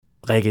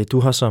Rikke, du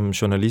har som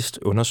journalist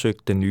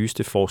undersøgt den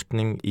nyeste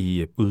forskning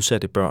i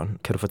udsatte børn.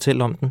 Kan du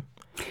fortælle om den?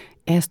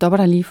 Ja, jeg stopper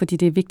dig lige, fordi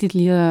det er vigtigt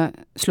lige at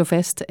slå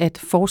fast, at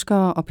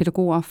forskere og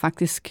pædagoger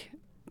faktisk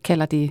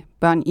kalder det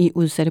børn i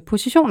udsatte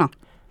positioner.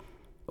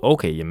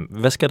 Okay, jamen,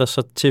 hvad skal der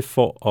så til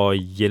for at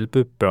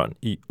hjælpe børn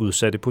i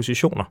udsatte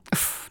positioner?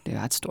 Det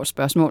er et stort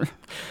spørgsmål.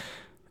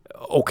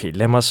 Okay,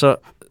 lad mig så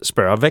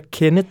spørge, hvad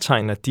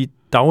kendetegner de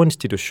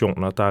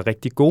daginstitutioner, der er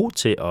rigtig gode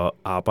til at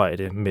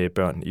arbejde med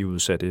børn i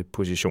udsatte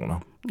positioner?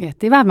 Ja,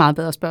 det var et meget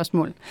bedre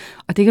spørgsmål.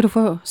 Og det kan du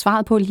få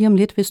svaret på lige om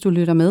lidt, hvis du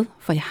lytter med,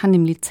 for jeg har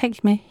nemlig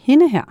talt med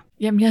hende her.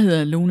 Jamen, jeg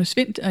hedder Lone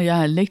Svindt, og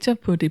jeg er lektor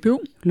på DPU.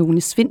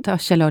 Lone Svindt og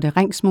Charlotte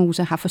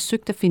Ringsmose har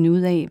forsøgt at finde ud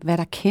af, hvad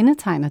der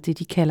kendetegner det,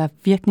 de kalder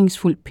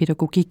virkningsfuld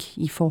pædagogik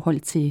i forhold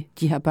til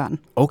de her børn.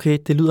 Okay,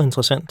 det lyder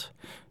interessant.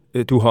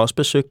 Du har også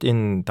besøgt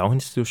en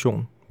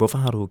daginstitution. Hvorfor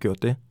har du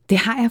gjort det? Det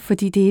har jeg,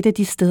 fordi det er et af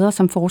de steder,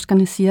 som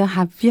forskerne siger,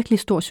 har virkelig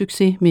stor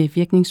succes med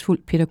virkningsfuld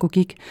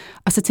pædagogik.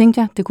 Og så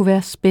tænkte jeg, det kunne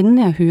være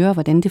spændende at høre,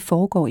 hvordan det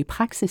foregår i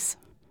praksis.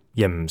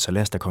 Jamen, så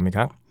lad os da komme i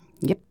gang.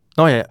 Yep.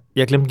 Nå ja,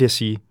 jeg glemte lige at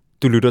sige,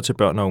 du lytter til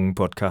Børn og Unge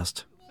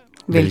podcast.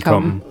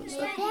 Velkommen.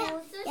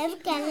 Jeg vil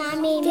gerne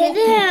have min. Det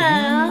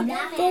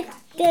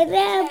der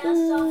er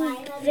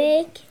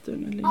væk.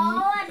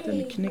 Den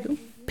er knækket.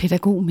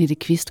 Pædagog Mette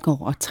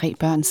Kvistgaard og 3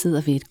 børn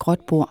sidder ved et gråt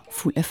bord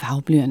fuld af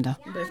farveblyanter.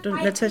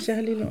 Efter Natasha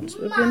har lige lånt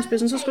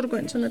blyanspidsen, så skal du gå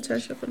ind til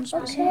Natasha på den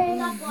spidsen.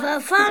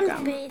 Hvorfor en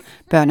spids?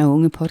 Børn og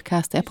Unge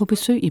podcast er på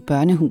besøg i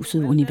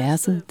børnehuset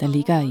Universet, der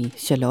ligger i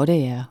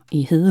Charlotteager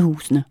i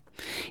Hedehusene.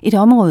 Et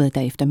område,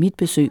 der efter mit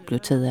besøg blev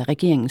taget af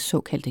regeringens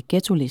såkaldte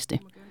ghettoliste.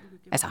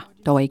 Altså,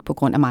 dog ikke på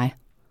grund af mig.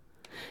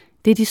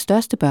 Det er de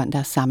største børn, der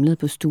er samlet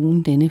på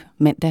stuen denne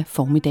mandag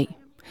formiddag.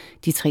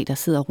 De 3, der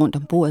sidder rundt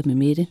om bordet med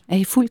Mette, er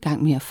i fuld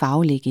gang med at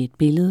farvelægge et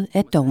billede af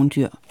et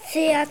dovendyr. Se,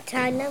 jeg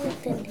tegner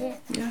med den her.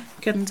 Ja.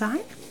 Kan den tegne?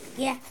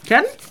 Ja. Kan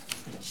den?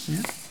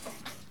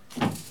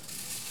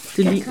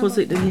 Ja. Prøv at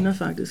se, det ligner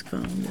faktisk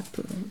farven lidt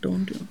på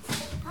dovendyr.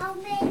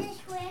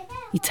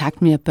 I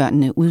takt med, at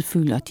børnene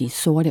udfylder de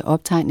sorte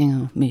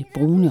optegninger med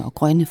brune og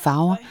grønne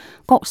farver,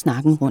 går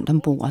snakken rundt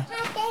om bordet.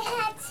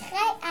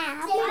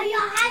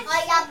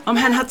 Om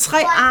han har 3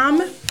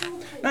 arme?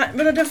 Nej,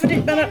 men det er fordi,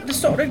 det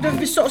står det ikke.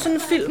 Vi så sådan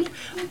en film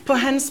på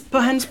hans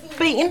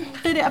ben.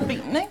 Det der ben,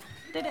 ikke?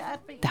 Det der er et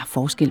ben. Der er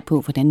forskel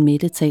på, hvordan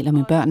Mette taler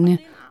med børnene,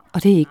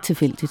 og det er ikke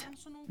tilfældigt.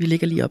 Vi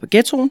ligger lige oppe i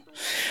ghettoen,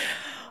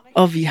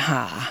 og vi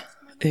har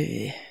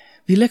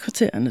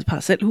villakvartererne,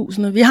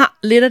 parcelhusene. Vi har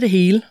lidt af det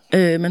hele,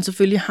 men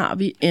selvfølgelig har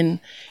vi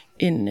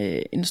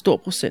en stor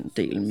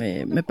procentdel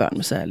med børn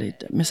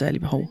med særlige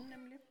behov.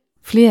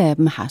 Flere af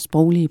dem har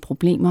sproglige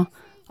problemer,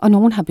 og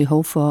nogen har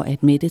behov for,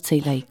 at Mette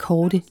taler i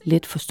korte,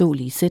 let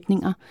forståelige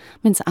sætninger,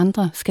 mens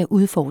andre skal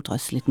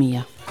udfordres lidt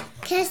mere.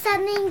 Kan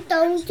sådan en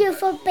dovendyr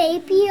få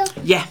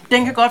babyer? Ja,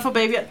 den kan godt få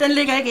babyer. Den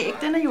ligger ikke æg.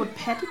 Den er jo et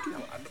pattedyr,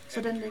 så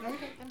den ligger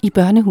ikke æg. I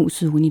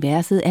børnehuset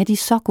Universet er de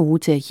så gode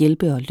til at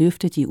hjælpe og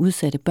løfte de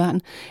udsatte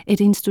børn, at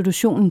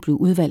institutionen blev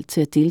udvalgt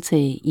til at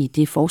deltage i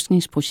det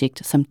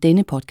forskningsprojekt, som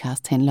denne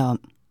podcast handler om.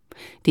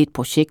 Det er et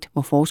projekt,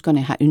 hvor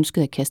forskerne har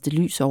ønsket at kaste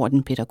lys over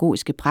den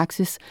pædagogiske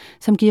praksis,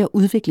 som giver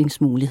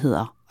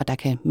udviklingsmuligheder, og der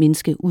kan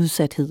mindske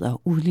udsathed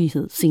og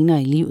ulighed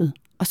senere i livet.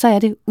 Og så er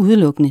det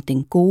udelukkende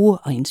den gode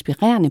og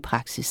inspirerende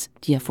praksis,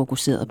 de har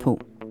fokuseret på.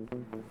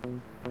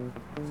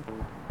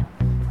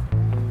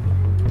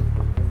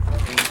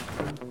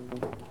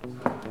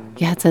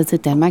 Jeg har taget til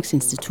Danmarks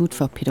Institut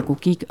for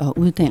Pædagogik og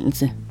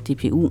Uddannelse,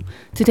 DPU,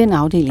 til den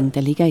afdeling,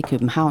 der ligger i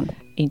København.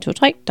 1, 2,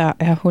 3, der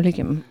er hul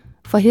igennem.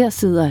 For her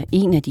sidder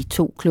en af de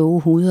 2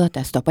 kloge hoveder,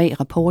 der står bag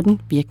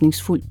rapporten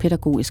Virkningsfuld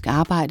pædagogisk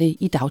arbejde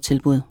i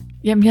dagtilbud.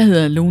 Jamen, jeg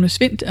hedder Lone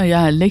Svindt, og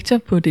jeg er lektor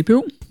på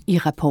DPU. I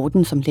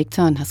rapporten, som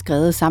lektoren har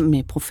skrevet sammen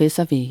med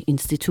professor ved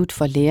Institut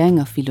for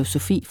Læring og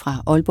Filosofi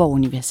fra Aalborg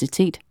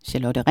Universitet,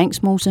 Charlotte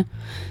Ringsmose,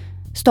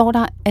 står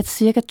der, at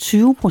ca.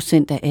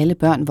 20% af alle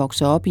børn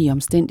vokser op i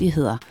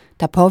omstændigheder,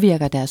 der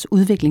påvirker deres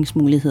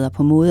udviklingsmuligheder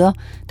på måder,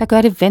 der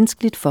gør det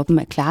vanskeligt for dem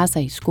at klare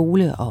sig i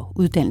skole- og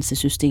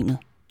uddannelsessystemet.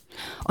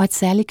 Og at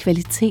særlig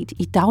kvalitet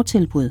i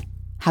dagtilbud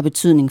har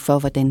betydning for,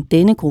 hvordan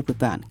denne gruppe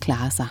børn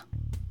klarer sig.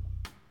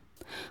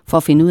 For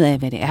at finde ud af,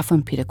 hvad det er for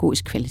en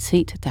pædagogisk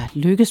kvalitet, der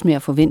lykkes med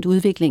at forvente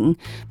udviklingen,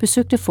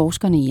 besøgte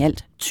forskerne i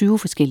alt 20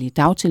 forskellige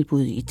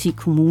dagtilbud i 10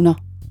 kommuner.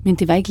 Men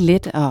det var ikke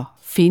let at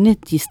finde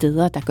de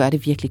steder, der gør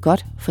det virkelig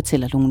godt,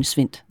 fortæller Lone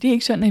Svindt. Det er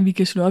ikke sådan, at vi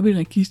kan slå op i et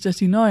register og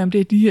sige, at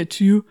det er de her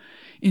 20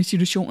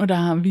 institutioner, der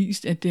har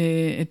vist, at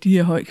de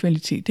er høj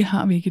kvalitet. Det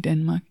har vi ikke i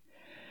Danmark.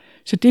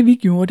 Så det vi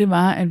gjorde, det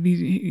var, at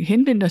vi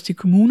henvendte os til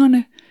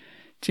kommunerne,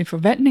 til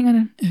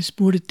forvaltningerne,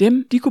 spurgte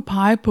dem. De kunne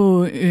pege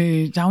på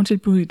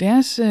dagtilbud i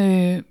deres,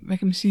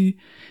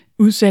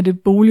 udsatte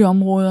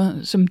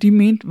boligområder, som de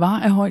mente var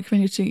af høj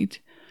kvalitet.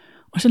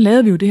 Og så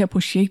lavede vi jo det her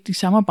projekt i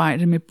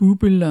samarbejde med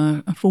BUPL og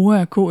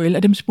FOA og KL,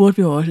 og dem spurgte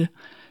vi også.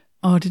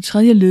 Og det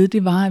tredje led,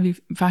 det var, at vi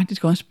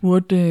faktisk også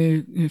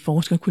spurgte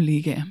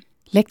forskerkollegaer.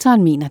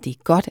 Lektoren mener, det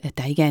er godt, at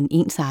der ikke er en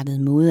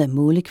ensartet måde at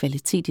måle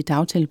kvalitet i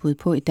dagtilbud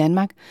på i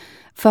Danmark,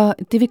 for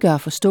det vil gøre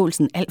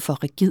forståelsen alt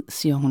for rigid,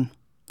 siger hun.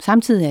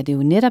 Samtidig er det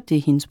jo netop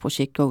det, hendes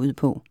projekt går ud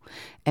på.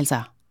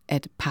 Altså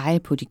at pege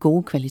på de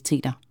gode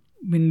kvaliteter.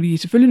 Men vi er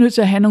selvfølgelig nødt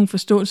til at have nogle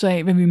forståelser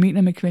af, hvad vi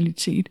mener med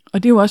kvalitet.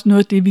 Og det er jo også noget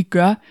af det, vi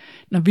gør,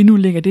 når vi nu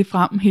lægger det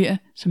frem her,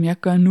 som jeg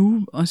gør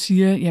nu, og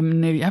siger,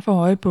 jamen jeg får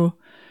øje på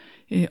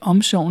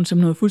omsorgen som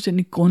noget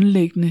fuldstændig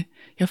grundlæggende.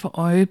 Jeg får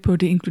øje på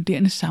det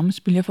inkluderende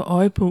samspil. Jeg får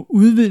øje på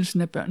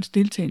udvidelsen af børns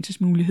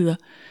deltagelsesmuligheder.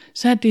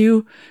 Så er det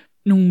jo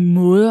nogle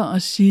måder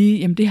at sige,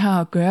 jamen det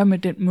har at gøre med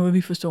den måde,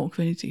 vi forstår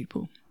kvalitet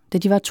på. Da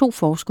de var 2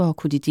 forskere,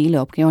 kunne de dele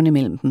opgaverne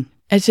mellem dem.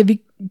 Altså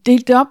vi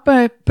delte op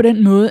på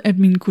den måde, at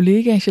min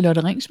kollega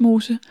Charlotte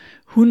Ringsmose,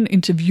 hun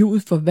interviewede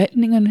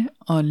forvaltningerne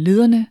og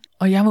lederne,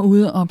 og jeg var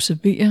ude og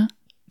observere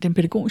den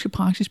pædagogiske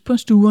praksis på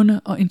stuerne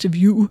og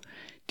interviewe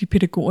de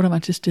pædagoger, der var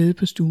til stede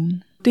på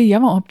stuen. Det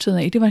jeg var optaget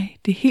af, det var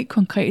det helt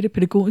konkrete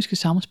pædagogiske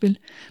samspil.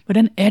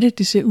 Hvordan er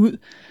det ser ud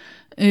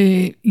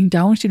i en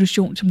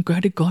daginstitution, som gør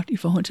det godt i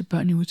forhold til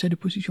børn i udsatte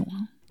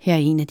positioner? Her er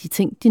en af de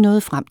ting, de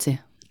nåede frem til.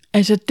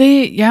 Altså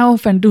det, jeg jo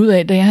fandt ud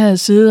af, da jeg havde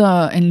siddet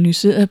og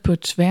analyseret på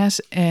tværs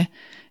af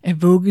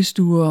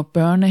vuggestuer,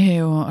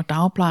 børnehaver og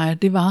dagplejer,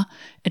 det var,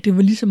 at det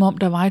var ligesom om,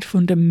 der var et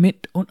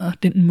fundament under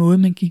den måde,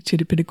 man gik til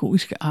det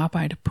pædagogiske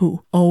arbejde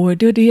på. Og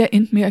det var det, jeg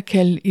endte med at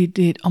kalde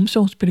et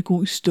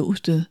omsorgspædagogisk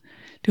ståsted.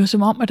 Det var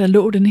som om, at der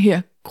lå den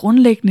her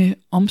grundlæggende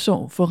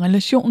omsorg for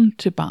relationen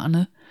til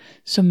barnet,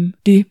 som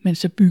det, man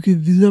så byggede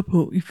videre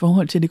på i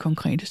forhold til det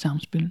konkrete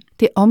samspil.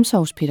 Det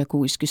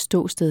omsorgspædagogiske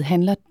ståsted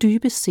handler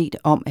dybest set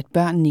om, at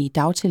børnene i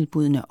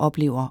dagtilbudene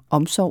oplever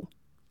omsorg,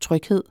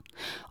 tryghed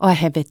og at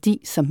have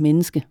værdi som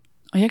menneske.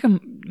 Og jeg kan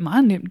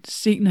meget nemt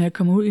se, når jeg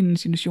kommer ud i en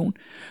situation,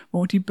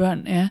 hvor de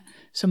børn er,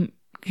 som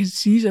kan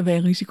siges at være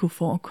i risiko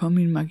for at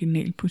komme i en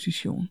marginal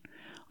position.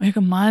 Og jeg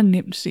kan meget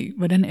nemt se,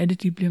 hvordan er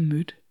det, de bliver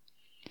mødt.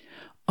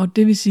 Og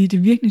det vil sige,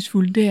 det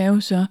virkningsfulde, det er jo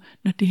så,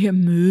 når det her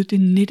møde,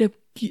 det netop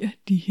giver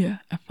de her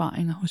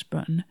erfaringer hos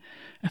børnene.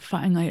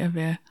 Erfaringer af at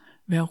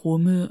være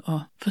rummet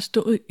og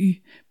forstået i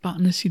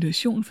barnets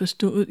situation,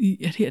 forstået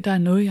i, at her der er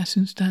noget, jeg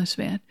synes, der er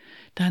svært.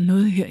 Der er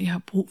noget her, jeg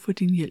har brug for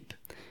din hjælp.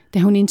 Da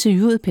hun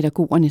interviewede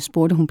pædagogerne,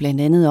 spurgte hun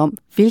blandt andet om,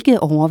 hvilke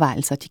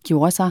overvejelser de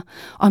gjorde sig, og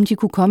om de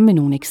kunne komme med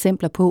nogle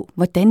eksempler på,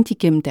 hvordan de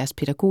gennem deres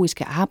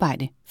pædagogiske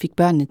arbejde fik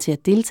børnene til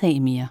at deltage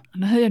mere. Og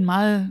der havde jeg et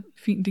meget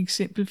fint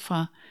eksempel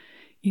fra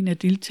en af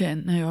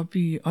deltagerne oppe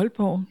i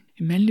Aalborg,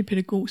 en mandlig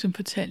pædagog, som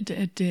fortalte,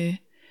 at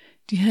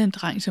de havde en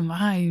dreng, som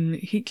var i en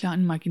helt klar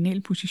en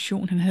marginal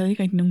position. Han havde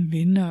ikke rigtig nogen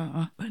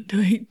venner, og det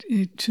var helt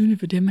tydeligt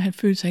for dem, at han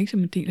følte sig ikke som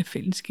en del af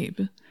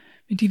fællesskabet.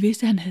 Men de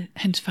vidste, at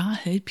hans far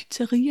havde et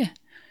pizzeria.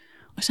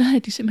 Og så havde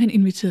de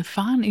simpelthen inviteret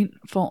faren ind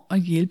for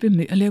at hjælpe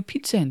med at lave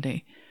pizza en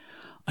dag.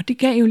 Og det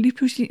gav jo lige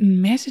pludselig en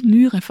masse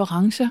nye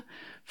referencer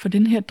for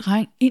den her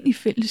dreng ind i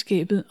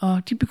fællesskabet.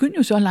 Og de begyndte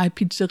jo så at lege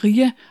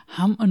pizzeria,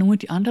 ham og nogle af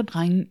de andre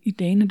drenge i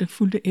dagene, der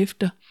fulgte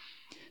efter.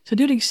 Så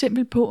det er jo et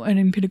eksempel på, at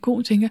en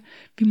pædagog tænker,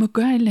 vi må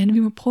gøre et eller andet, vi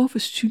må prøve at få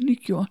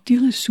synliggjort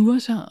de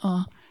ressourcer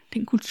og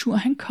den kultur,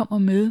 han kommer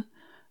med,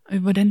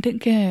 hvordan den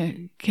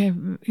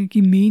kan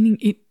give mening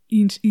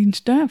ind i en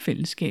større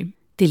fællesskab.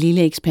 Det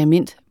lille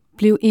eksperiment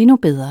blev endnu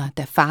bedre,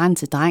 da faren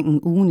til drengen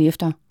ugen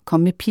efter kom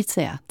med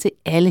pizzaer til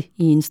alle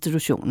i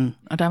institutionen.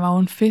 Og der var jo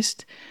en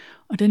fest,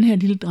 og den her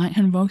lille dreng,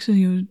 han voksede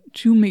jo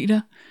 20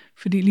 meter,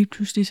 fordi lige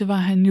pludselig så var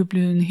han jo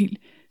blevet en helt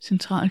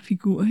central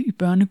figur i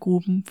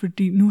børnegruppen,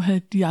 fordi nu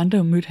havde de andre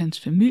jo mødt hans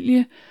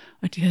familie,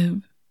 og de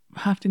havde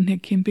haft den her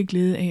kæmpe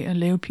glæde af at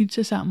lave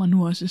pizza sammen, og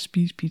nu også at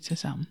spise pizza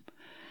sammen.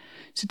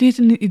 Så det er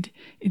sådan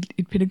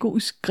et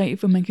pædagogisk greb,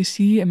 hvor man kan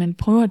sige, at man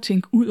prøver at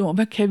tænke ud over,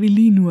 hvad kan vi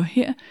lige nu og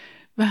her?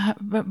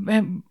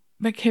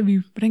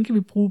 Hvordan kan vi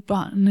bruge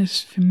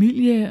barnets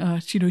familie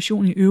og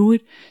situation i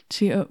øvrigt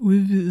til at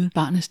udvide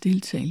barnets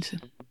deltagelse?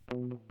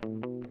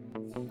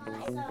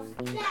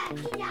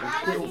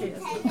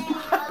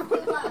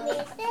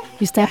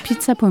 Hvis der er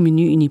pizza på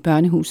menuen i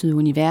børnehuset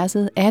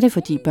Universet, er det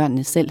fordi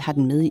børnene selv har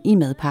den med i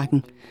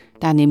madpakken.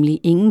 Der er nemlig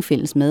ingen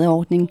fælles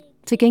madordning.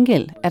 Til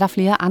gengæld er der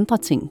flere andre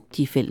ting,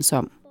 de er fælles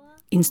om.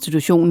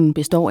 Institutionen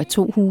består af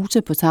 2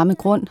 huse på samme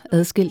grund,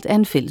 adskilt af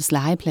en fælles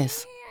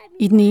legeplads.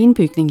 I den ene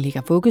bygning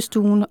ligger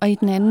vuggestuen, og i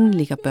den anden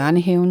ligger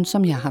børnehaven,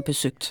 som jeg har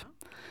besøgt.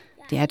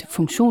 Det er et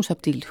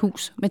funktionsopdelt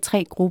hus med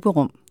 3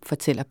 grupperum,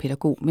 fortæller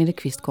pædagog Mette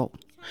Kvistgaard.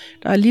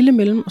 Der er lille,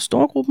 mellem- og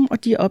storgruppen,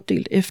 og de er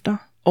opdelt efter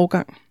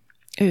årgang.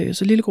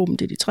 Så lille gruppen,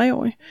 det er de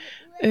 3-årige,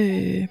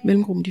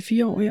 mellemgruppen de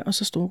 4-årige, og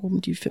så storgruppen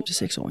de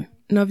 5-6-årige.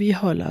 Når vi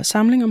holder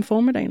samling om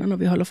formiddagen, og når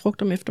vi holder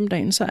frugt om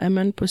eftermiddagen, så er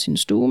man på sin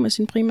stue med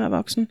sin primære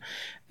voksen,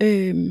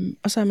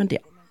 og så er man der.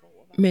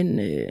 Men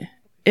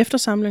efter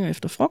samling og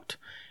efter frugt,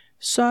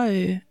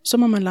 så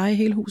må man lege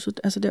hele huset,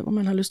 altså der, hvor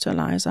man har lyst til at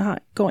lege. Så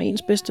går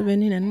ens bedste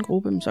ven i en anden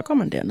gruppe, så går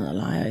man derned og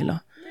leger, eller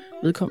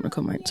vedkommende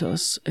kommer ind til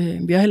os.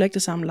 Vi har heller ikke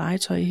det samme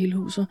legetøj i hele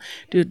huset.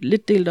 Det er jo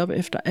lidt delt op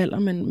efter alder,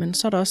 men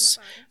så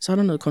er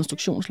der noget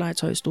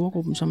konstruktionslegetøj i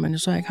storgruppen, som man jo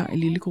så ikke har i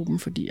lillegruppen,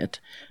 fordi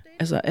at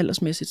altså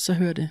aldersmæssigt, så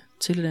hører det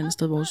til et andet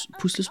sted. Vores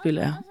puslespil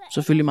er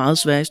selvfølgelig meget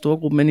svære i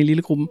storgruppen, men i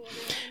lillegruppen.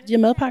 De har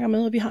madpakker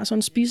med, og vi har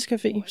sådan en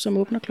spisecafé, som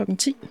åbner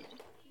 10:00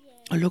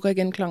 og lukker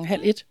igen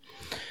 12:30.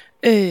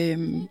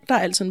 Der er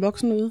altid en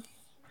voksen ude,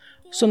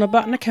 Så når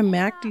børnene kan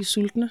mærke, at de er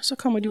sultne, så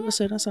kommer de ud og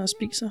sætter sig og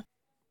spiser.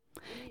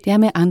 Det er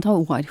med andre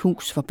ord et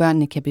hus, hvor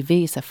børnene kan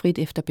bevæge sig frit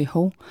efter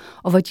behov,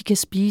 og hvor de kan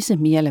spise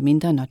mere eller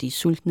mindre, når de er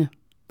sultne.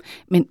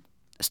 Men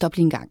stop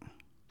lige en gang.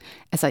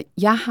 Altså,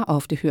 jeg har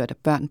ofte hørt, at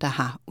børn, der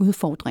har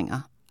udfordringer,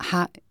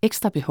 har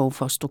ekstra behov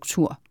for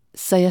struktur.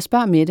 Så jeg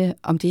spørger Mette,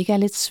 om det ikke er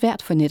lidt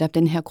svært for netop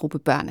den her gruppe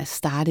børn at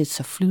starte et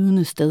så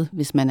flydende sted,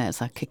 hvis man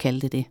altså kan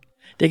kalde det det.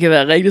 Det kan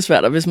være rigtig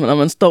svært, hvis man, når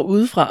man står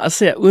udefra og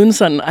ser uden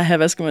sådan at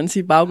have,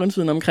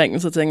 baggrundsviden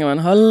omkring, så tænker man,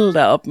 hold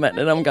da op, mand,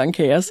 det er omgang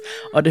kaos.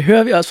 Og det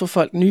hører vi også fra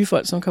folk, nye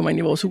folk, som kommer ind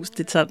i vores hus.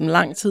 Det tager dem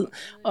lang tid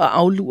at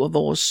aflure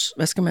vores,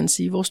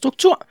 vores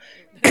struktur.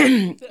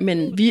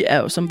 Men vi er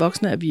jo som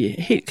voksne, er vi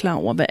helt klar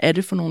over, hvad er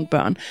det for nogle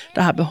børn,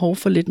 der har behov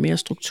for lidt mere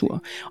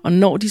struktur. Og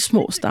når de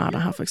små starter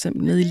her, for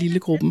eksempel nede i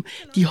lillegruppen,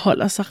 de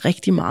holder sig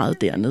rigtig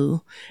meget dernede.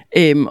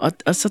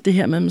 Og så det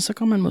her med, så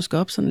går man måske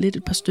op sådan lidt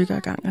et par stykker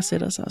ad gang og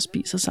sætter sig og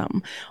spiser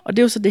sammen. Og det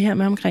er jo så det her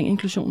med omkring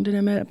inklusion, det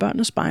der med, at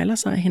børnene spejler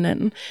sig i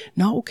hinanden.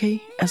 Nå okay,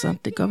 altså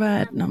det kan godt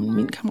være, at når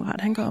min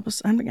kammerat, han går op, og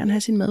han vil gerne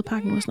have sin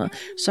madpakke og sådan noget,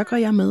 så går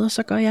jeg med, og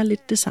så gør jeg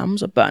lidt det samme.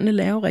 Så børnene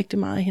laver rigtig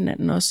meget af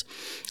hinanden også.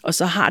 Og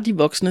så har de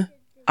voksne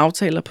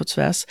aftaler på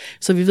tværs.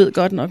 Så vi ved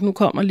godt nok, nu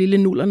kommer lille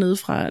Nuller ned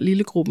fra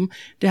lillegruppen.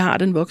 Det har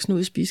den voksne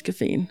ude i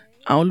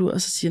spisecaféen afluret,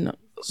 og så siger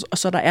og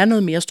så der er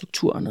noget mere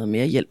struktur, noget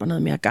mere hjælp og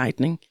noget mere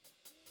guidning.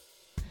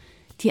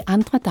 De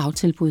andre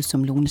dagtilbud,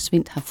 som Lone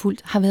Svindt har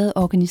fulgt, har været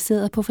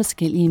organiseret på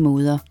forskellige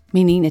måder.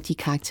 Men en af de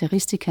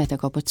karakteristika, der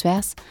går på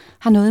tværs,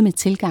 har noget med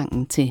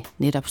tilgangen til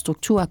netop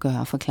struktur at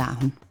gøre, forklarer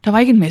hun. Der var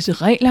ikke en masse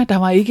regler, der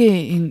var ikke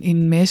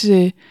en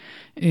masse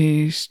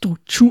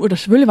struktur. Der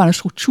selvfølgelig var der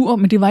struktur,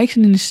 men det var ikke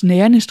sådan en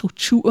snærende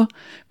struktur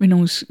med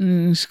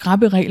nogle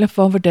skrappe regler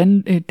for,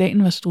 hvordan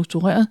dagen var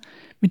struktureret.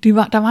 Men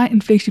der var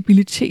en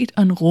fleksibilitet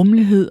og en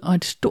rummelighed og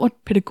et stort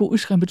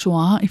pædagogisk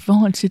repertoire i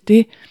forhold til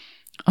det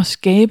at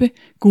skabe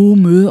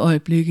gode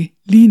mødeøjeblikke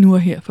lige nu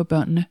og her for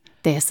børnene.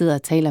 Da jeg sidder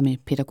og taler med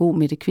pædagog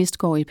Mette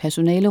Kvistgaard i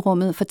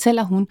personalerummet,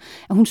 fortæller hun,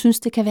 at hun synes,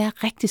 det kan være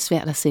rigtig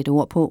svært at sætte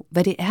ord på,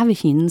 hvad det er ved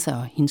hendes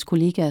og hendes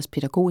kollegaers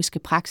pædagogiske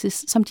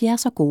praksis, som de er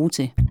så gode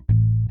til.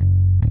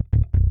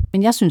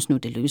 Men jeg synes nu,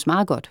 det lykkes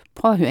meget godt.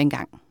 Prøv at høre en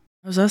gang.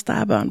 Hos os, der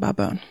er børn bare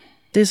børn.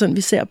 Det er sådan,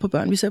 vi ser på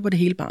børn. Vi ser på det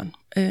hele barn.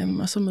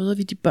 Og så møder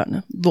vi de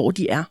børn, hvor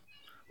de er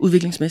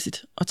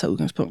udviklingsmæssigt, og tager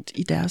udgangspunkt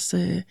i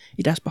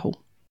deres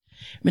behov.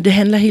 Men det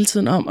handler hele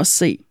tiden om at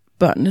se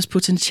børnenes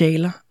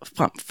potentialer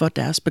frem for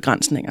deres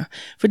begrænsninger.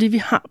 Fordi vi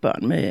har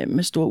børn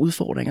med store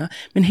udfordringer,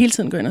 men hele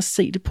tiden gå ind og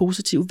se det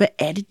positive. Hvad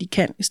er det, de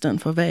kan, i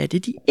stedet for, hvad er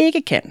det, de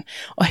ikke kan?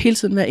 Og hele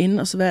tiden være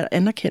inde og så være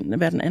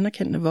den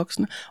anerkendende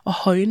voksne, og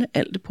højne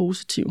alt det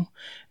positive.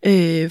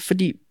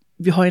 Fordi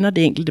vi højner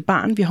det enkelte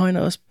barn, vi højner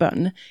også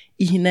børnene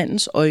i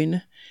hinandens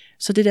øjne.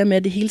 Så det der med,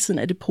 at det hele tiden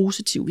er det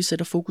positive, vi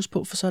sætter fokus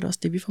på, for så er det også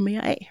det, vi får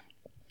mere af.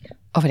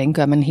 Og hvordan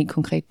gør man helt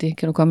konkret det?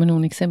 Kan du komme med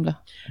nogle eksempler?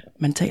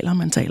 Man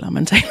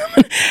taler.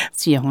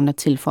 Siger hun og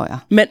tilføjer.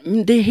 Men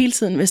det er hele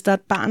tiden, hvis der er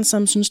et barn,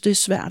 som synes, det er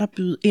svært at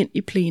byde ind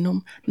i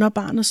plenum. Når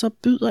barnet så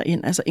byder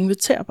ind, altså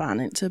inviterer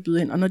barnet ind til at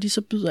byde ind, og når de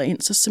så byder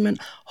ind, så simpelthen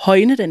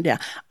højne den der.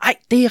 Ej,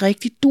 det er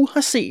rigtigt, du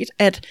har set,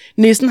 at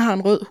nissen har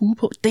en rød hue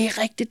på. Det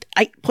er rigtigt.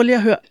 Ej, prøv lige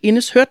at høre.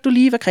 Ines, hørte du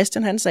lige, hvad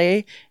Christian han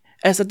sagde?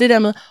 Altså det der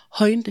med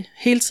højne det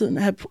hele tiden,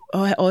 at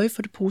have øje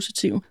for det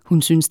positive.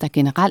 Hun synes, der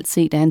generelt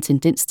set er en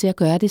tendens til at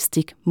gøre det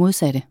stik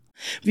modsatte.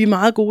 Vi er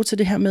meget gode til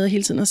det her med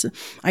hele tiden at sige,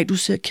 ej, du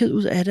ser ked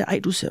ud af det, ej,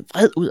 du ser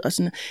vred ud, og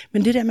sådan.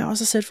 Men det der med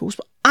også at sætte fokus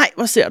på, ej,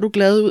 hvor ser du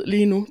glad ud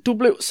lige nu. Du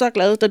blev så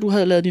glad, da du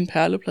havde lavet din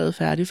perleplade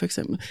færdig, for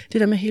eksempel.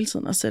 Det der med hele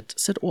tiden at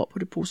sætte ord på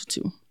det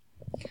positive.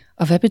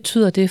 Og hvad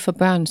betyder det for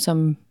børn,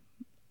 som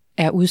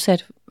er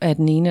udsat af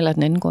den ene eller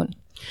den anden grund?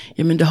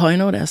 Jamen det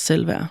højner jo deres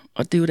selvværd,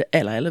 og det er jo det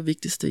aller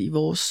vigtigste i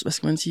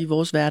vores, i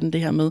vores verden,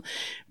 det her med,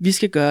 vi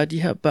skal gøre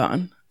de her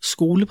børn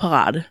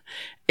skoleparate.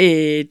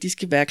 De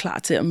skal være klar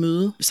til at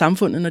møde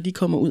samfundet, når de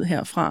kommer ud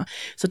herfra.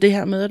 Så det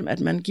her med, at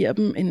man giver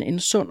dem en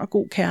sund og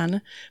god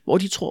kerne, hvor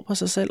de tror på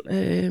sig selv,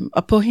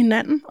 og på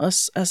hinanden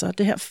også. Altså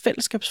det her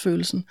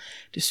fællesskabsfølelsen,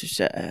 det synes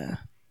jeg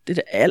det er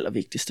det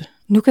allervigtigste.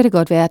 Nu kan det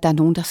godt være, at der er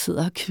nogen, der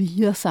sidder og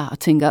kvier sig og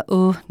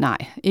tænker, nej,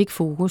 ikke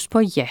fokus på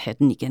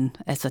ja-hatten igen.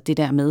 Altså det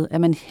der med,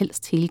 at man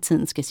helst hele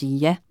tiden skal sige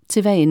ja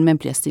til, hvad end man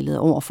bliver stillet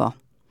overfor.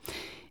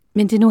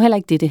 Men det er nu heller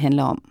ikke det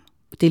handler om.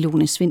 Det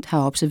Lone Svindt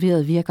har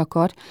observeret virker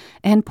godt,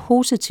 er en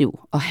positiv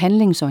og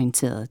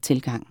handlingsorienteret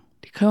tilgang.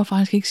 Det kræver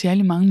faktisk ikke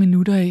særlig mange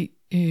minutter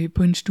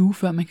på en stue,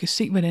 før man kan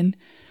se,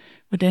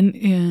 hvordan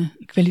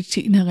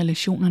kvaliteten af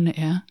relationerne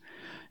er.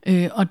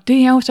 Og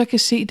det jeg jo så kan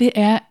se, det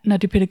er, når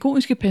det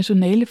pædagogiske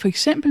personale, for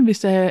eksempel hvis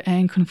der er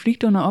en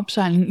konflikt under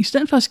opsejling, i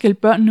stedet for at skælde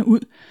børnene ud,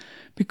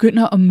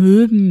 begynder at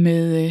møde dem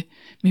med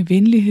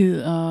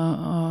venlighed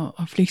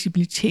og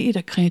fleksibilitet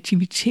og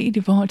kreativitet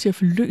i forhold til at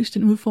få løst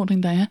den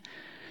udfordring, der er,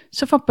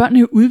 så får børnene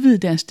jo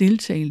udvidet deres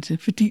deltagelse,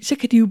 fordi så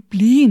kan de jo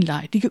blive en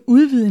leg. De kan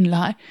udvide en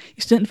leg,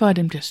 i stedet for at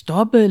den bliver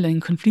stoppet, eller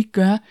en konflikt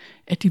gør,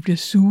 at de bliver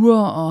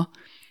sure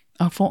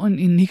og får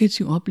en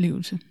negativ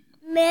oplevelse.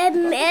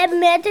 Med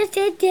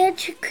det er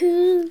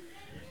Tyrkiet.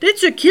 Det er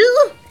Tyrkiet?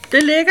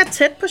 Det ligger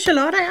tæt på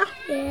Charlotte.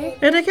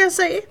 Ja, det kan jeg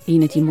se.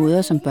 En af de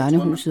måder, som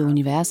Børnehuset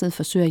Universet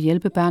forsøger at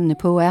hjælpe børnene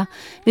på, er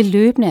ved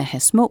løbende at have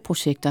små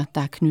projekter,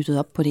 der er knyttet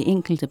op på det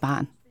enkelte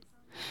barn.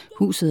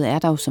 Huset er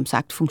dog som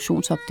sagt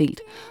funktionsopdelt,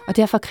 og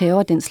derfor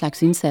kræver den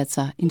slags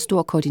indsatser en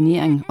stor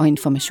koordinering og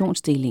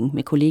informationsdeling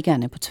med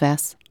kollegaerne på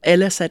tværs.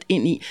 Alle er sat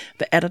ind i,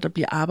 hvad er der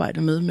bliver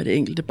arbejdet med det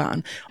enkelte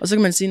barn. Og så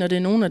kan man sige, når det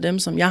er nogle af dem,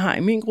 som jeg har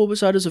i min gruppe,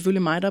 så er det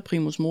selvfølgelig mig, der er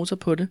primus motor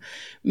på det.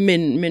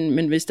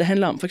 Men hvis det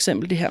handler om for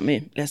eksempel det her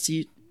med, lad os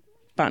sige,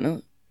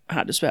 barnet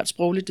har det svært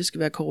sprogligt, det skal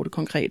være korte,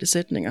 konkrete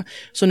sætninger,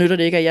 så nytter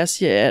det ikke, at jeg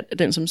siger, at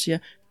den, som siger,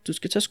 du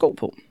skal tage sko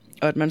på.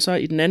 Og at man så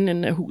i den anden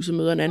ende af huset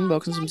møder en anden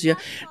voksen, som siger,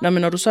 men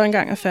når du så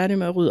engang er færdig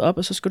med at rydde op,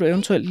 og så skal du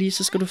eventuelt lige,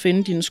 så skal du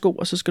finde dine sko,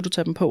 og så skal du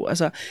tage dem på.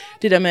 Altså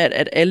det der med,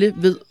 at alle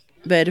ved,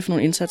 hvad er det for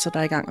nogle indsatser, der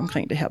er i gang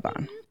omkring det her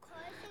barn.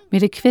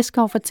 Mette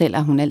Kvistgaard fortæller,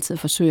 at hun altid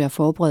forsøger at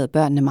forberede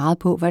børnene meget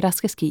på, hvad der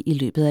skal ske i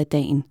løbet af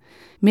dagen.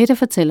 Mette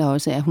fortæller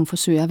også, at hun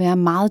forsøger at være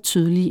meget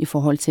tydelig i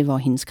forhold til, hvor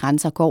hendes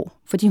grænser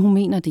går, fordi hun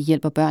mener, det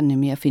hjælper børnene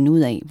med at finde ud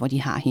af, hvor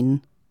de har hende.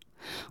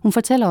 Hun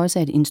fortæller også,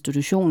 at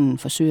institutionen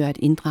forsøger at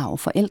inddrage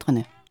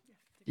forældrene.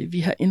 Vi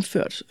har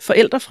indført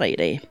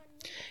forældrefredag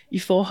i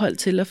forhold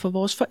til at få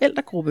vores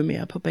forældregruppe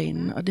mere på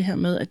banen, og det her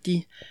med, at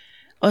de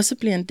også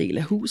bliver en del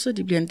af huset,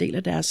 de bliver en del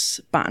af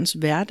deres barns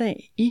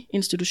hverdag i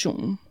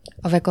institutionen.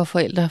 Og hvad går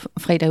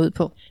forældrefredag ud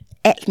på?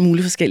 Alt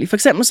muligt forskelligt. For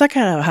eksempel så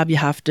har vi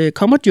haft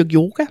kom og dyrk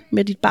yoga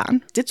med dit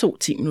barn. Det tog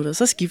 10 minutter,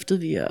 så skiftede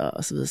vi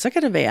og så videre. Så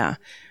kan det være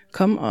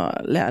kom og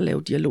lær at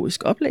lave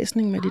dialogisk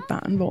oplæsning med dit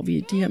barn, hvor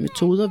vi de her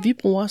metoder, vi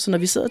bruger. Så når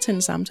vi sidder til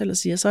en samtale og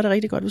siger, så er det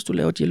rigtig godt, hvis du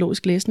laver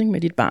dialogisk læsning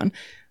med dit barn.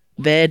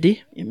 Hvad er det?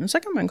 Jamen så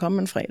kan man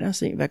komme en fredag og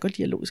se, hvad går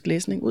dialogisk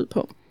læsning ud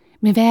på.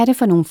 Men hvad er det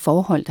for nogle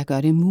forhold, der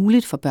gør det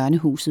muligt for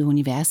Børnehuset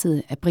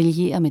Universet at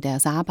brillere med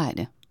deres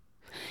arbejde?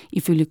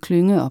 Ifølge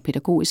klynge- og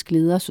pædagogisk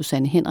leder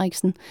Susanne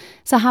Henriksen,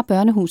 så har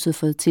Børnehuset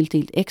fået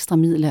tildelt ekstra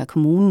midler af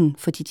kommunen,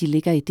 fordi de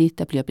ligger i det,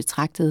 der bliver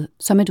betragtet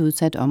som et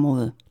udsat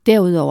område.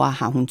 Derudover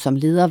har hun som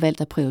leder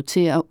valgt at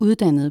prioritere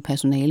uddannet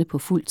personale på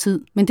fuld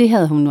tid, men det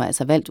havde hun nu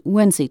altså valgt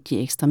uanset de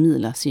ekstra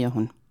midler, siger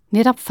hun.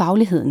 Netop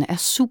fagligheden er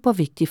super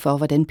vigtig for,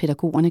 hvordan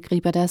pædagogerne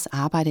griber deres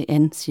arbejde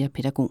an, siger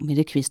pædagog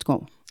Mette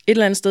Kvistgaard. Et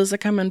eller andet sted, så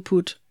kan man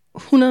putte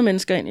 100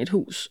 mennesker ind i et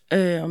hus,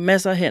 og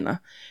masser af hænder,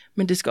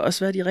 men det skal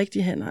også være de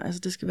rigtige hænder,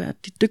 altså det skal være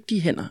de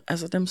dygtige hænder,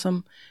 altså dem,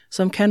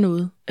 som kan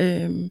noget.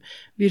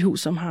 Vi er et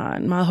hus, som har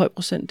en meget høj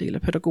procentdel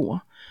af pædagoger,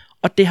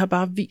 og det har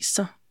bare vist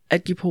sig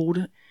at give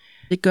pote.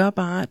 Det gør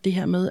bare det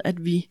her med,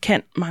 at vi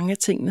kan mange af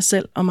tingene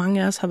selv, og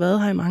mange af os har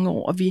været her i mange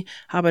år, og vi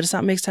har arbejdet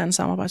sammen med eksterne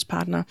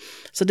samarbejdspartnere.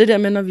 Så det der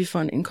med, når vi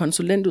får en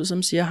konsulent ud,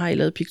 som siger, har I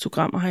lavet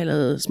piktogrammer, har I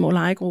lavet små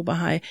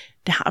legegrupper,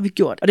 det har vi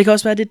gjort. Og det kan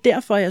også være, det er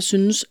derfor, jeg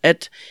synes,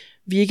 at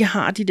vi ikke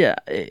har de der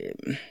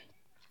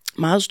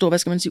meget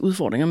store,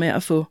 udfordringer med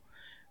at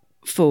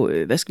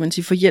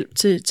få hjælp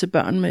til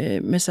børn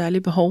med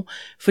særlige behov,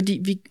 fordi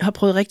vi har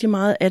prøvet rigtig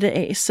meget af det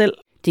af selv.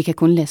 Det kan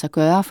kun lade sig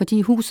gøre,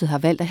 fordi huset har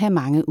valgt at have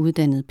mange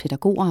uddannede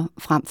pædagoger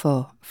frem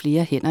for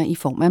flere hænder i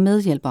form af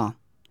medhjælpere.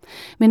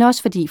 Men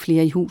også fordi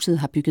flere i huset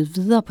har bygget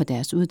videre på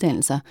deres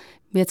uddannelser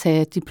ved at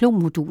tage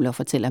diplommoduler,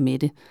 fortæller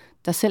Mette,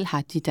 der selv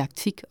har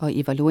didaktik og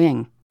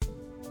evaluering.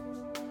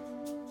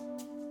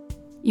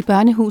 I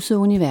Børnehuset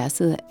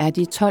Universet er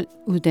de 12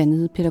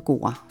 uddannede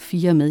pædagoger,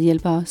 4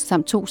 medhjælpere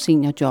samt 2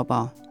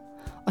 seniorjobbere.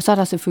 Og så er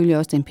der selvfølgelig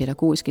også den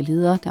pædagogiske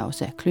leder, der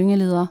også er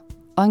klyngeleder,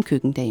 og en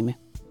køkkendame.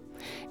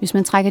 Hvis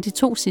man trækker de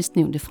 2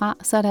 sidstnævnte fra,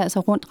 så er der altså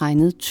rundt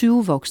regnet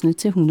 20 voksne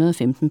til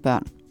 115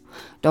 børn.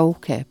 Dog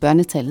kan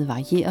børnetallet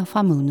variere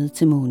fra måned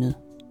til måned.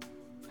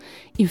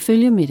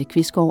 Ifølge Mette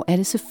Kvistgaard er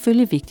det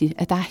selvfølgelig vigtigt,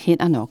 at der er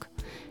hænder nok.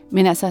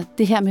 Men altså,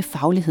 det her med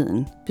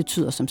fagligheden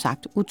betyder som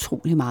sagt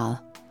utrolig meget.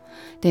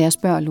 Da jeg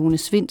spørger Lone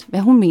Svindt, hvad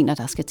hun mener,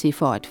 der skal til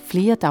for, at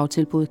flere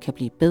dagtilbud kan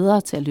blive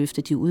bedre til at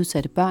løfte de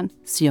udsatte børn,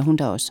 siger hun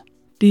da også.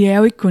 Det er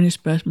jo ikke kun et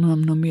spørgsmål om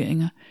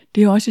normeringer.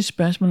 Det er også et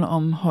spørgsmål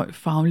om høj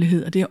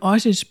faglighed, og det er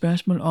også et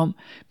spørgsmål om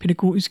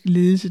pædagogisk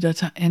ledelse, der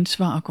tager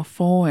ansvar og går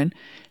foran.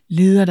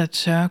 Ledere, der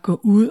tør gå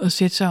ud og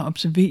sætte sig og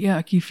observere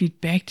og give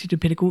feedback til det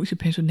pædagogiske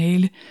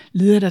personale.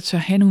 Ledere, der tør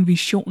have nogle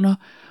visioner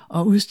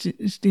og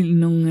udstille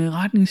nogle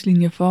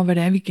retningslinjer for, hvad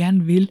det er, vi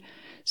gerne vil.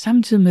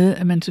 Samtidig med,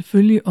 at man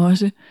selvfølgelig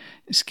også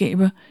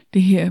skaber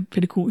det her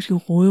pædagogiske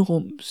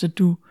råderum, så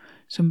du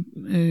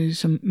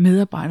som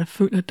medarbejder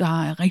føler, at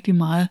der er rigtig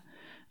meget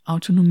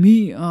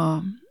autonomi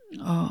og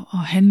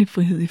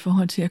handlefrihed i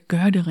forhold til at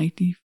gøre det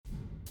rigtige.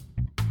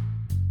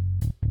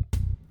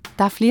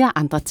 Der er flere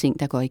andre ting,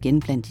 der går igen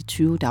blandt de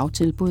 20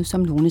 dagtilbud,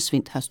 som Lone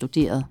Svindt har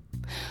studeret.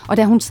 Og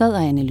da hun sad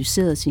og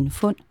analyserede sine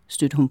fund,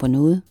 stødte hun på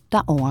noget,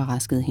 der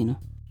overraskede hende.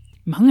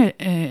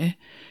 Mange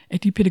af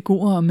de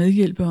pædagoger og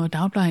medhjælpere og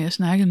dagplejere, jeg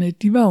snakkede med,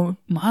 de var jo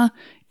meget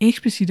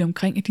eksplicit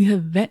omkring, at de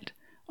havde valgt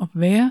at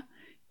være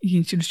i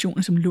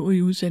institutioner, som lå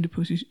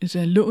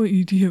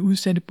i de her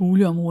udsatte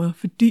boligområder,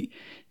 fordi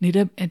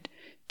netop, at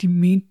de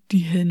mente,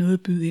 de havde noget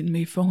at byde ind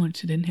med i forhold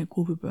til den her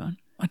gruppe børn.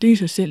 Og det i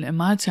sig selv er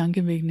meget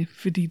tankevækkende,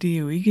 fordi det er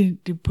jo ikke,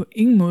 det er på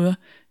ingen måde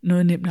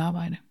noget nemt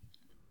arbejde.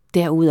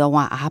 Derudover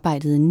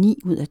arbejdede 9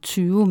 ud af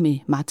 20 med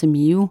Martha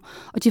Mio,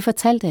 og de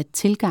fortalte, at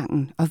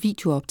tilgangen og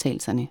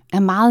videooptagelserne er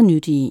meget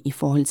nyttige i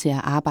forhold til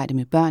at arbejde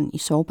med børn i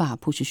sårbare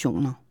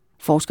positioner.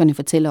 Forskerne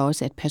fortæller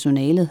også, at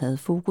personalet havde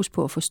fokus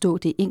på at forstå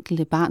det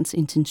enkelte barns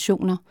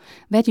intentioner,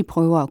 hvad de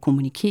prøver at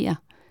kommunikere,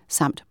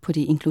 samt på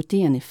det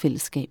inkluderende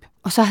fællesskab.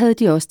 Og så havde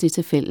de også det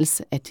til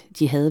fælles, at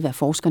de havde, hvad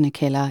forskerne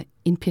kalder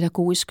en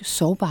pædagogisk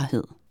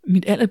sårbarhed.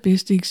 Mit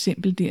allerbedste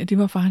eksempel der, det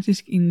var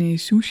faktisk en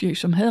souschef,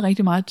 som havde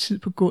rigtig meget tid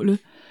på gulvet,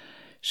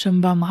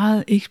 som var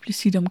meget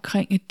eksplicit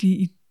omkring, at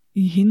de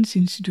i hendes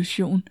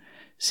institution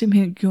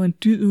simpelthen gjorde en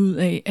dyd ud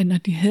af, at når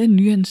de havde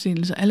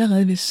nyansættelser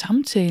allerede ved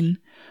samtalen,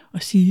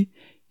 og sige,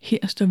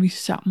 her står vi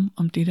sammen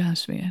om det, der er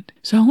svært.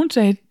 Så hun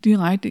sagde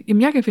direkte,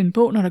 jamen jeg kan finde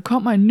på, når der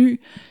kommer en ny,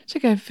 så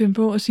kan jeg finde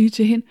på at sige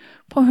til hende,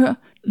 prøv at høre,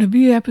 når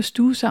vi er på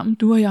stue sammen,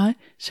 du og jeg,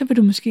 så vil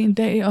du måske en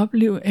dag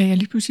opleve, at jeg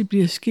lige pludselig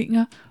bliver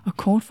skinger og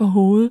kort for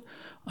hovedet,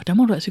 og der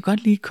må du altså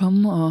godt lige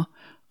komme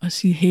og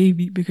sige, hey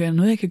Vibeke, er der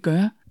noget, jeg kan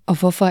gøre? Og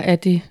hvorfor er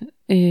det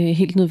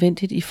helt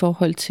nødvendigt i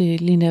forhold til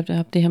lige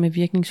netop det her med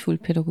virkningsfuld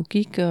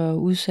pædagogik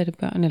og udsatte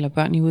børn, eller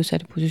børn i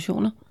udsatte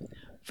positioner?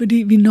 Fordi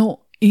vi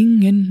når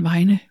ingen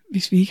vegne,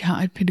 hvis vi ikke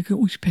har et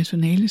pædagogisk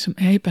personale, som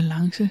er i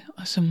balance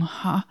og som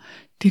har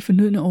det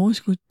fornødne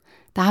overskud.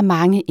 Der er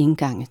mange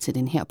indgange til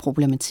den her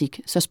problematik,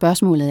 så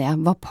spørgsmålet er,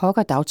 hvor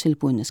pokker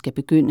dagtilbudene skal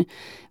begynde,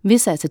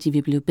 hvis altså de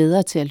vil blive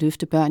bedre til at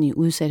løfte børn i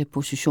udsatte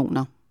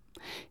positioner.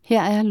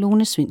 Her er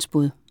Lone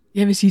Svindsbud.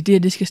 Jeg vil sige,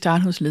 at det skal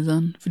starte hos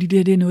lederen, fordi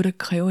det er noget, der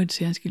kræver et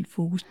særskilt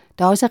fokus.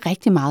 Der er også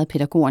rigtig meget,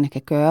 pædagogerne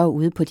kan gøre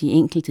ude på de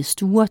enkelte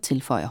stuer,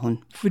 tilføjer hun.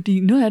 Fordi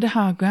noget af det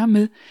har at gøre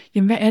med,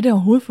 jamen, hvad er det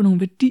overhovedet for nogle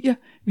værdier,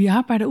 vi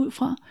arbejder ud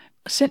fra?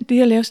 Og selv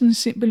det at lave sådan en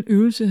simpel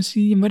øvelse og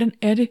sige, jamen, hvordan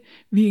er det,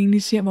 vi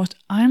egentlig ser vores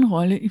egen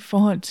rolle i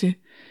forhold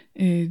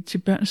til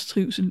børns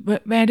trivsel?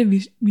 Hvad er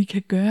det, vi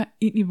kan gøre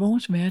ind i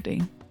vores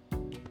hverdag?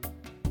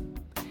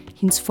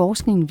 Hendes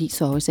forskning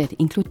viser også, at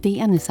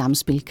inkluderende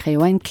samspil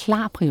kræver en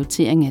klar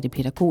prioritering af det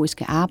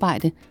pædagogiske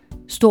arbejde,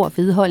 stor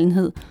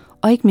vedholdenhed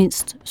og ikke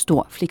mindst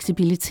stor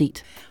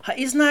fleksibilitet. Har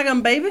I snakket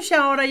om baby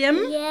shower derhjemme?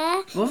 Ja.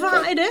 Hvorfor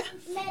har I det?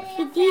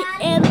 Fordi,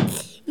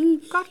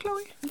 Godt,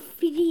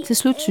 Chloe. Til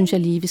slut synes jeg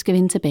lige, vi skal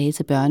vende tilbage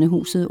til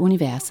børnehuset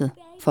Universet,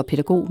 for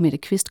pædagog Mette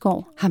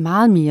Kvistgaard har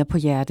meget mere på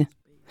hjerte.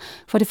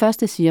 For det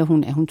første siger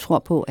hun, at hun tror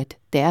på, at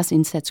deres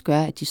indsats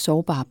gør, at de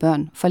sårbare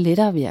børn får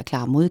lettere ved at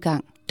klare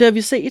modgang. Det har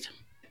vi set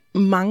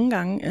mange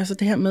gange, altså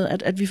det her med,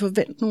 at vi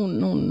forventer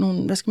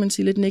nogle, hvad skal man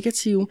sige, lidt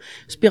negative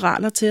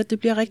spiraler til, at det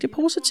bliver rigtig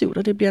positivt,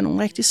 og det bliver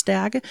nogle rigtig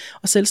stærke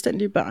og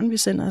selvstændige børn, vi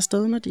sender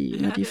afsted, når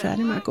de er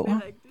færdige med at gå her.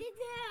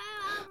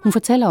 Hun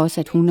fortæller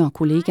også, at hun og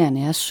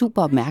kollegaerne er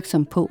super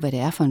opmærksomme på, hvad det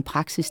er for en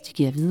praksis, de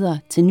giver videre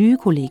til nye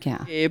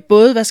kollegaer.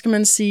 Både, hvad skal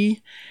man sige,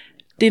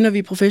 det når vi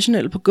er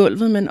professionelle på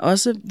gulvet, men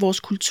også vores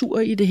kultur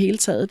i det hele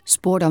taget.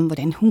 Spurgt om,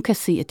 hvordan hun kan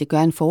se, at det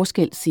gør en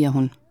forskel, siger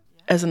hun.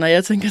 Altså når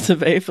jeg tænker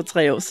tilbage for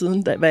 3 år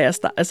siden,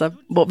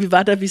 hvor vi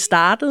var, da vi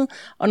startede,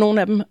 og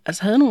nogle af dem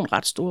havde nogle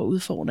ret store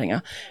udfordringer.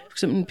 For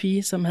eksempel en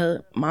pige, som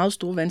havde meget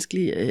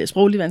store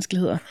sproglige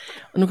vanskeligheder.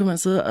 Og nu kan man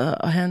sidde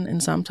og have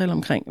en samtale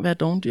omkring, hvad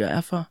dovendyr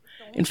er for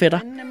en fætter.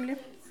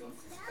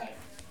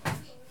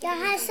 jeg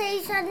har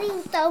set sådan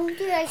en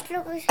dovendyr i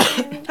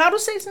Slukkeshave. Har du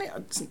set sådan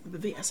en? Den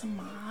bevæger sig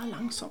meget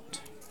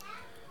langsomt.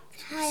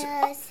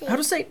 Har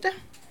du set det?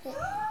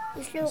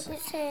 I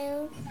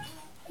Slukkeshave.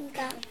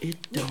 Et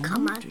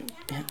dovendyr.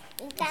 Ja.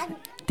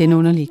 Den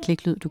underlige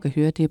kliklyd, du kan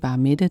høre, det er bare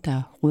Mette,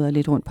 der ruder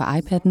lidt rundt på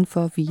iPad'en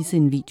for at vise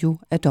en video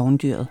af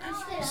dovendyret.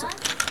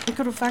 Det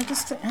kan du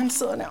faktisk se. Han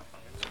sidder der.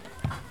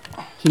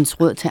 Hendes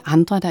råd til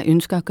andre, der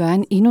ønsker at gøre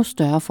en endnu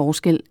større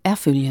forskel, er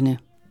følgende.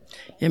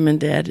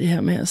 Jamen det er det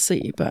her med at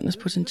se børnenes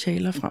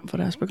potentialer frem for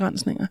deres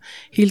begrænsninger.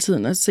 Hele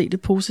tiden at se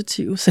det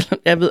positive, selvom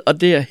jeg ved,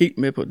 og det er jeg helt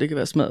med på, det kan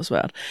være smadret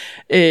svært,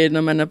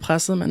 når man er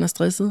presset, man er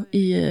stresset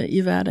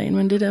i hverdagen.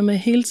 Men det der med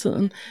hele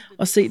tiden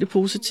at se det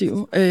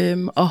positive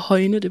og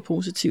højne det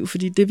positive,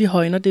 fordi det vi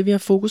højner, det vi har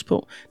fokus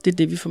på, det er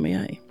det vi får mere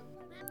af.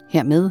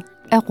 Hermed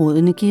er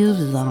rådene givet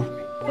videre.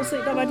 Prøv at se,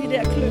 der var de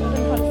der kløer,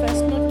 den holdt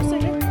fast med. Prøv at se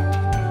det.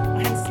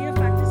 Og han siger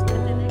faktisk,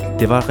 at den ikke...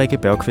 Det var Rikke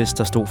Bergqvist,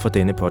 der stod for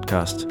denne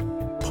podcast.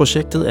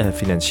 Projektet er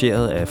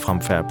finansieret af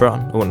Fremfærd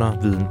Børn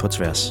under Viden på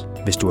Tværs.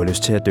 Hvis du har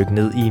lyst til at dykke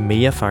ned i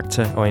mere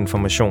fakta og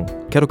information,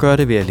 kan du gøre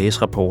det ved at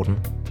læse rapporten.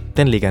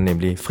 Den ligger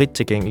nemlig frit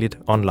tilgængeligt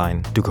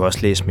online. Du kan også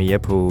læse mere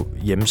på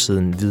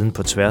hjemmesiden Viden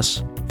på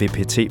Tværs,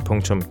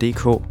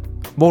 vpt.dk,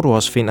 hvor du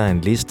også finder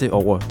en liste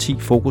over 10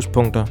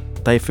 fokuspunkter,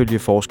 der ifølge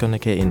forskerne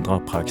kan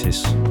ændre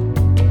praksis.